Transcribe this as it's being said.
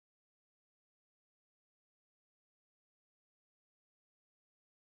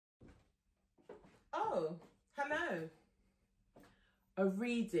Oh, hello. A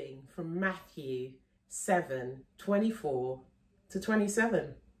reading from Matthew 7:24 to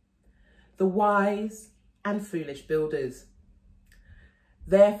 27. The wise and foolish builders.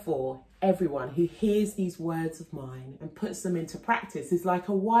 Therefore, everyone who hears these words of mine and puts them into practice is like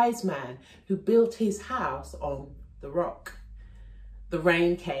a wise man who built his house on the rock. The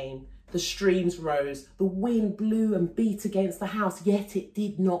rain came, the streams rose, the wind blew and beat against the house, yet it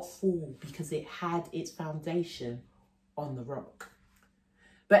did not fall because it had its foundation on the rock.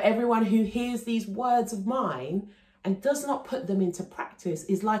 But everyone who hears these words of mine and does not put them into practice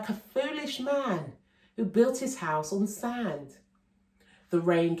is like a foolish man who built his house on sand. The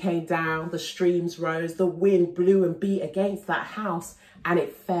rain came down, the streams rose, the wind blew and beat against that house, and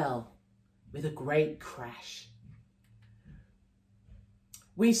it fell with a great crash.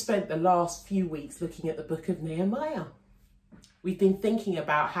 We've spent the last few weeks looking at the book of Nehemiah. We've been thinking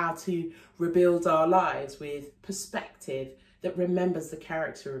about how to rebuild our lives with perspective that remembers the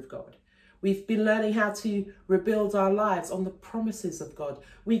character of God. We've been learning how to rebuild our lives on the promises of God.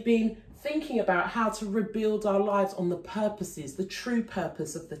 We've been thinking about how to rebuild our lives on the purposes, the true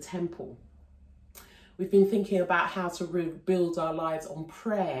purpose of the temple. We've been thinking about how to rebuild our lives on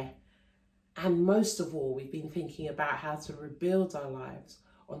prayer. And most of all, we've been thinking about how to rebuild our lives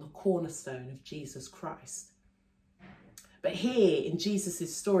on the cornerstone of Jesus Christ. But here in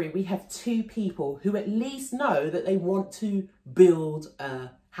Jesus' story, we have two people who at least know that they want to build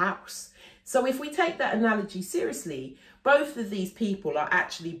a house. So if we take that analogy seriously, both of these people are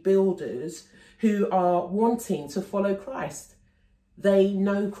actually builders who are wanting to follow Christ. They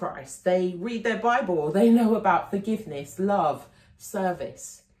know Christ, they read their Bible, they know about forgiveness, love,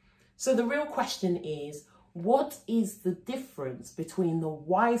 service. So the real question is, what is the difference between the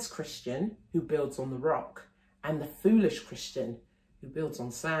wise Christian who builds on the rock and the foolish Christian who builds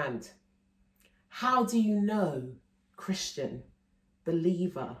on sand? How do you know, Christian,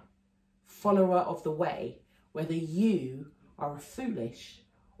 believer, follower of the way, whether you are a foolish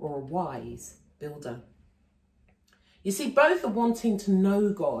or a wise builder? You see, both are wanting to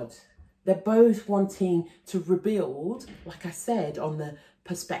know God. They're both wanting to rebuild, like I said, on the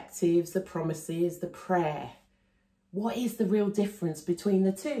perspectives, the promises, the prayer. What is the real difference between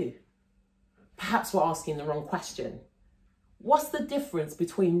the two? Perhaps we're asking the wrong question. What's the difference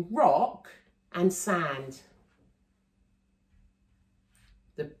between rock and sand?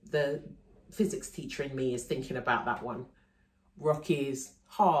 The physics teacher in me is thinking about that one. Rock is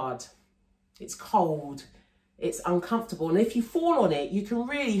hard, it's cold, it's uncomfortable, and if you fall on it, you can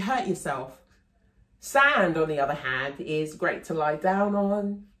really hurt yourself. Sand, on the other hand, is great to lie down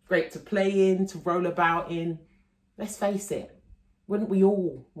on, great to play in, to roll about in. Let's face it, wouldn't we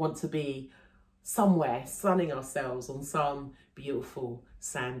all want to be somewhere sunning ourselves on some beautiful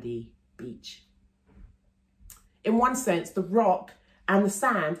sandy beach? In one sense, the rock and the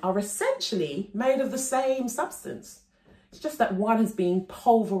sand are essentially made of the same substance. It's just that one has been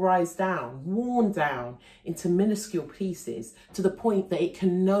pulverized down, worn down into minuscule pieces to the point that it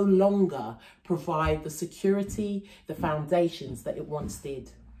can no longer provide the security, the foundations that it once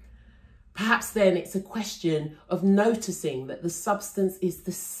did. Perhaps then it's a question of noticing that the substance is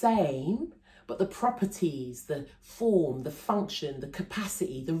the same, but the properties, the form, the function, the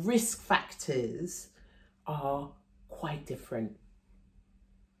capacity, the risk factors are quite different.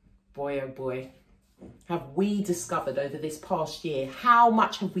 Boy, oh boy. Have we discovered over this past year, how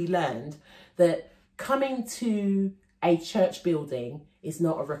much have we learned that coming to a church building is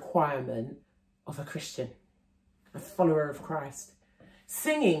not a requirement of a Christian, a follower of Christ.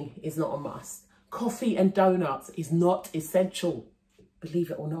 Singing is not a must. Coffee and donuts is not essential, believe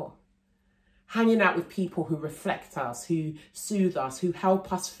it or not. Hanging out with people who reflect us, who soothe us, who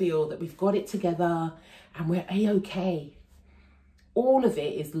help us feel that we've got it together and we're A-okay. All of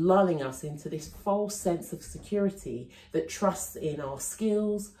it is lulling us into this false sense of security that trusts in our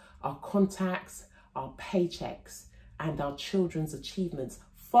skills, our contacts, our paychecks, and our children's achievements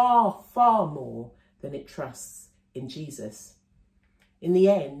far, far more than it trusts in Jesus. In the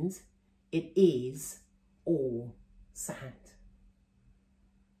end, it is all sand.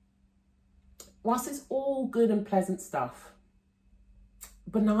 Whilst it's all good and pleasant stuff,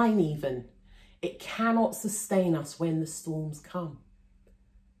 benign even, it cannot sustain us when the storms come.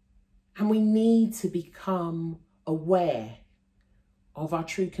 And we need to become aware of our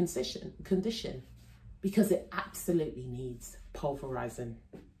true condition because it absolutely needs pulverizing.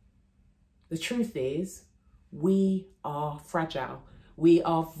 The truth is, we are fragile, we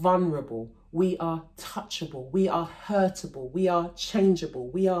are vulnerable, we are touchable, we are hurtable, we are changeable,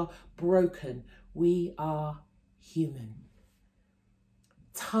 we are broken, we are human.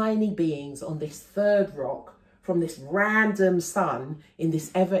 tiny beings on this third rock from this random sun in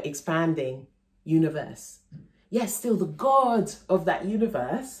this ever-expanding universe. Yet still the God of that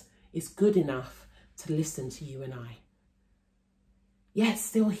universe is good enough to listen to you and I. Yet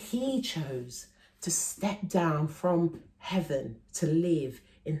still he chose to step down from heaven to live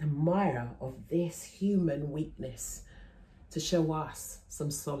in the mire of this human weakness to show us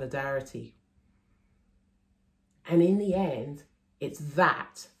some solidarity. And in the end, it's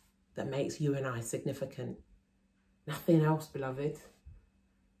that makes you and I significant. Nothing else, beloved.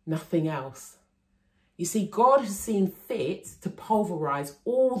 Nothing else. You see, God has seen fit to pulverize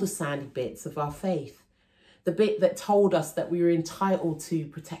all the sandy bits of our faith. The bit that told us that we were entitled to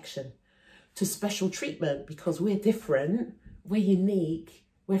protection, to special treatment because we're different, we're unique,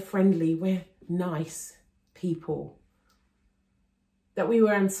 we're friendly, we're nice people. That we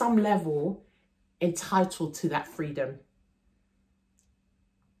were on some level entitled to that freedom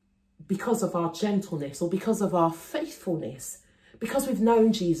because of our gentleness or because of our faithfulness, because we've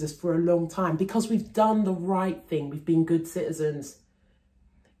known Jesus for a long time, because we've done the right thing, we've been good citizens.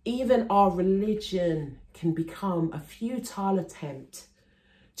 Even our religion can become a futile attempt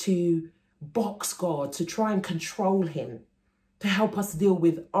to box God, to try and control him, to help us deal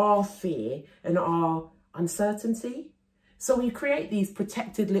with our fear and our uncertainty. So we create these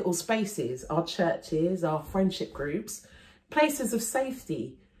protected little spaces, our churches, our friendship groups, places of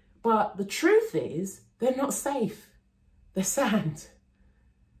safety. But the truth is, they're not safe. They're sand.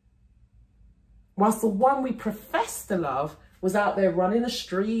 Whilst the one we profess to love was out there running the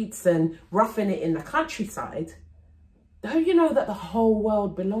streets and roughing it in the countryside, don't you know that the whole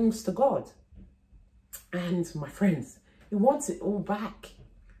world belongs to God? And my friends, he wants it all back.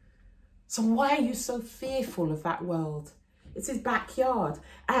 So why are you so fearful of that world? It's his backyard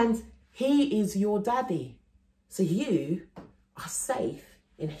and he is your daddy. So you are safe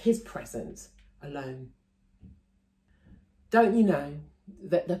in his presence alone. Don't you know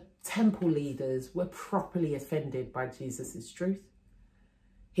that the temple leaders were properly offended by Jesus's truth,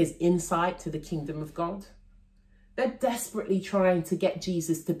 his insight to the kingdom of God? They're desperately trying to get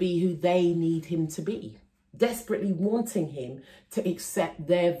Jesus to be who they need him to be, desperately wanting him to accept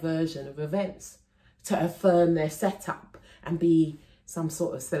their version of events, to affirm their setup and be some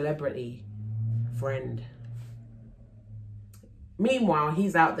sort of celebrity friend. Meanwhile,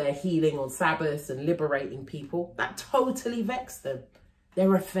 he's out there healing on Sabbaths and liberating people. That totally vexed them.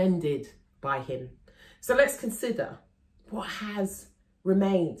 They're offended by him. So let's consider what has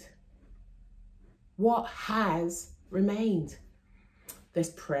remained. What has remained? There's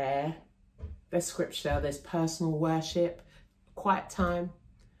prayer, there's scripture, there's personal worship, quiet time,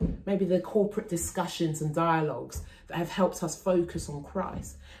 maybe the corporate discussions and dialogues that have helped us focus on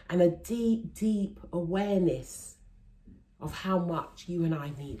Christ, and a deep, deep awareness of how much you and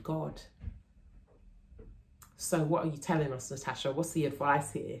I need God. So what are you telling us, Natasha? What's the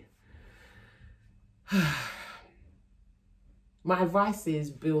advice here? My advice is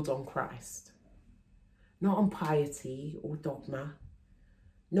build on Christ, not on piety or dogma,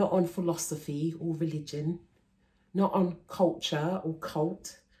 not on philosophy or religion, not on culture or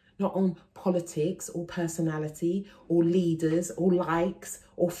cult, not on politics or personality or leaders or likes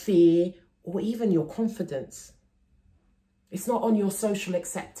or fear or even your confidence. It's not on your social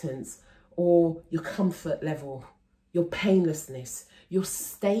acceptance or your comfort level, your painlessness, your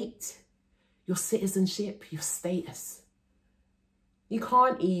state, your citizenship, your status. You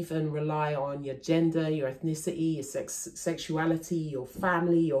can't even rely on your gender, your ethnicity, your sexuality, your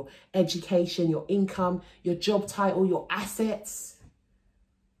family, your education, your income, your job title, your assets.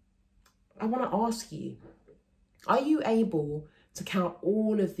 I want to ask you, are you able to count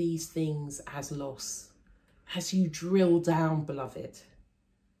all of these things as loss? As you drill down, beloved,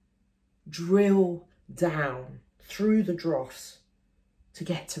 drill down through the dross to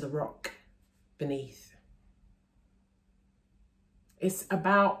get to the rock beneath. It's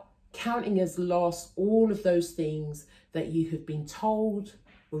about counting as loss all of those things that you have been told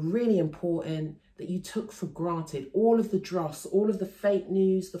were really important, that you took for granted, all of the dross, all of the fake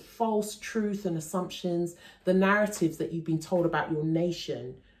news, the false truth and assumptions, the narratives that you've been told about your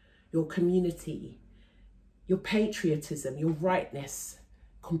nation, your community, your patriotism, your rightness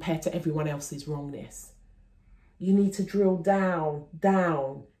compared to everyone else's wrongness. You need to drill down,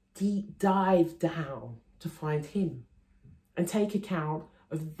 deep dive down to find him and take account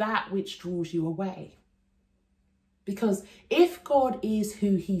of that which draws you away. Because if God is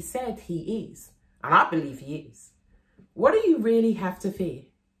who he said he is, and I believe he is, what do you really have to fear?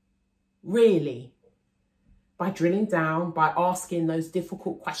 Really? By drilling down, by asking those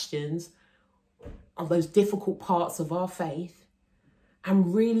difficult questions on those difficult parts of our faith,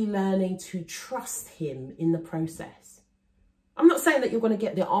 and really learning to trust him in the process. I'm not saying that you're going to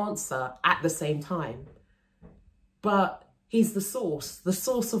get the answer at the same time, but he's the source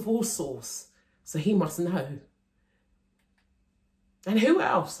of all source. So he must know. And who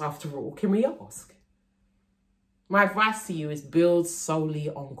else, after all, can we ask? My advice to you is build solely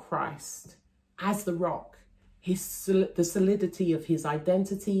on Christ as the rock, the solidity of his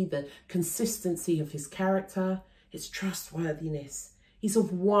identity, the consistency of his character, his trustworthiness. He's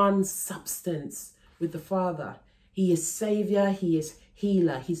of one substance with the Father. He is Saviour, he is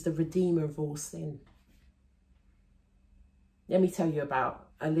healer, he's the Redeemer of all sin. Let me tell you about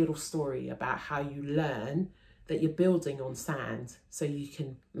a little story about how you learn that you're building on sand so you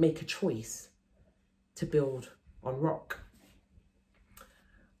can make a choice to build on rock.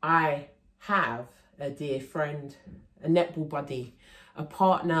 I have a dear friend, a netball buddy, a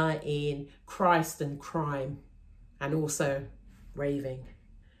partner in Christ and crime, and also raving.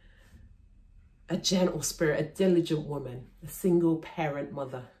 A gentle spirit, a diligent woman, a single parent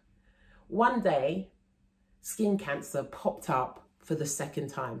mother. One day, skin cancer popped up for the second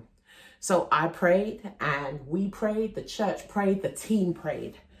time. So I prayed and we prayed, the church prayed, the team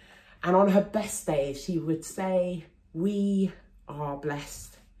prayed. And on her best day, she would say, "We are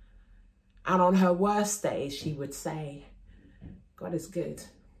blessed." And on her worst day, she would say, "God is good."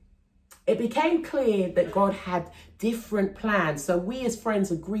 It became clear that God had different plans. So we as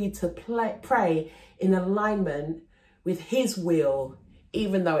friends agreed to pray in alignment with his will,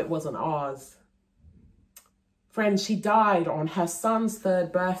 even though it wasn't ours. Friends, she died on her son's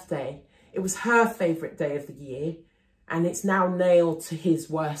 3rd birthday. It was her favourite day of the year, and it's now nailed to his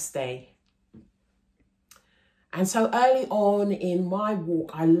worst day. And so early on in my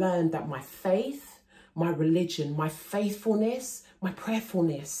walk, I learned that my faith, my religion, my faithfulness, my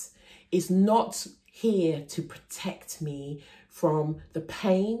prayerfulness is not here to protect me from the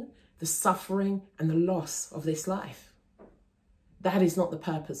pain, the suffering, and the loss of this life. That is not the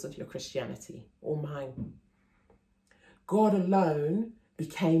purpose of your Christianity or mine. God alone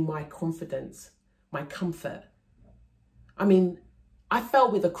became my confidence, my comfort. I mean, I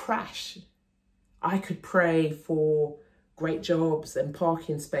fell with a crash. I could pray for great jobs and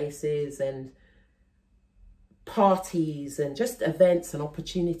parking spaces and parties and just events and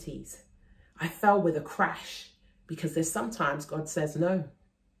opportunities. I fell with a crash because there's sometimes God says, no,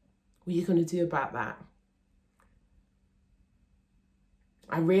 what are you going to do about that?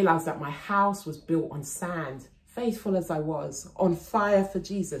 I realized that my house was built on sand, faithful as I was, on fire for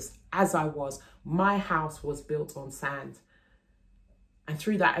Jesus as I was. My house was built on sand. And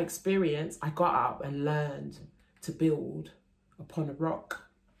through that experience, I got up and learned to build upon a rock.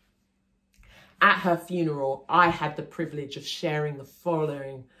 At her funeral, I had the privilege of sharing the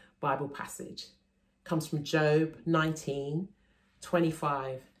following Bible passage. It comes from Job 19,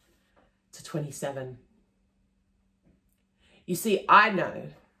 25 to 27. You see, I know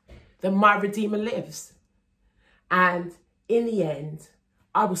that my Redeemer lives. And in the end,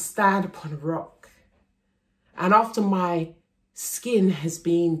 I will stand upon a rock. And after my skin has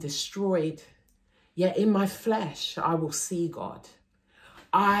been destroyed, yet in my flesh, I will see God.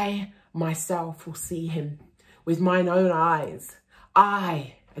 I myself will see him with mine own eyes.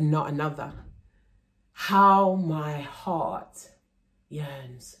 I and not another. How my heart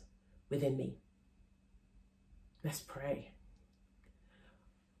yearns within me. Let's pray.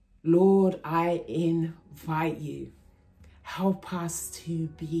 Lord, I invite you. Help us to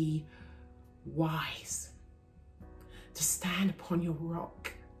be wise, to stand upon your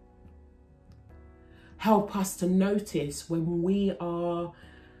rock. Help us to notice when we are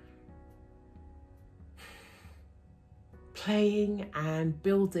playing and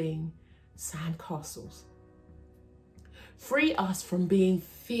building sandcastles. Free us from being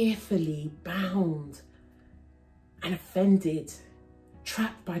fearfully bound and offended,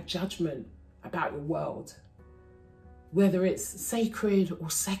 trapped by judgment about your world. Whether it's sacred or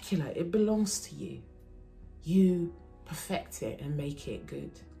secular, it belongs to you. You perfect it and make it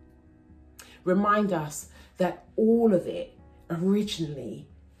good. Remind us that all of it originally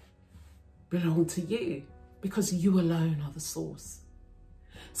belonged to you because you alone are the source.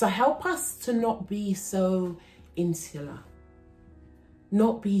 So help us to not be so insular,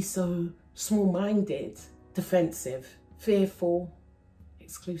 not be so small-minded, defensive, fearful,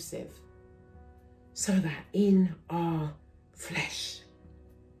 exclusive, so that in our flesh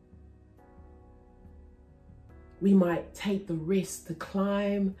we might take the risk to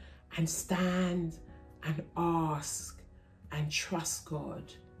climb and stand and ask and trust God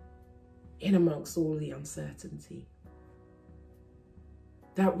in amongst all the uncertainty.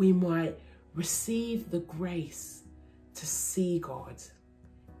 That we might receive the grace to see God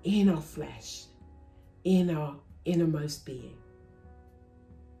in our flesh, in our innermost being.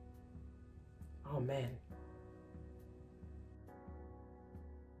 Amen.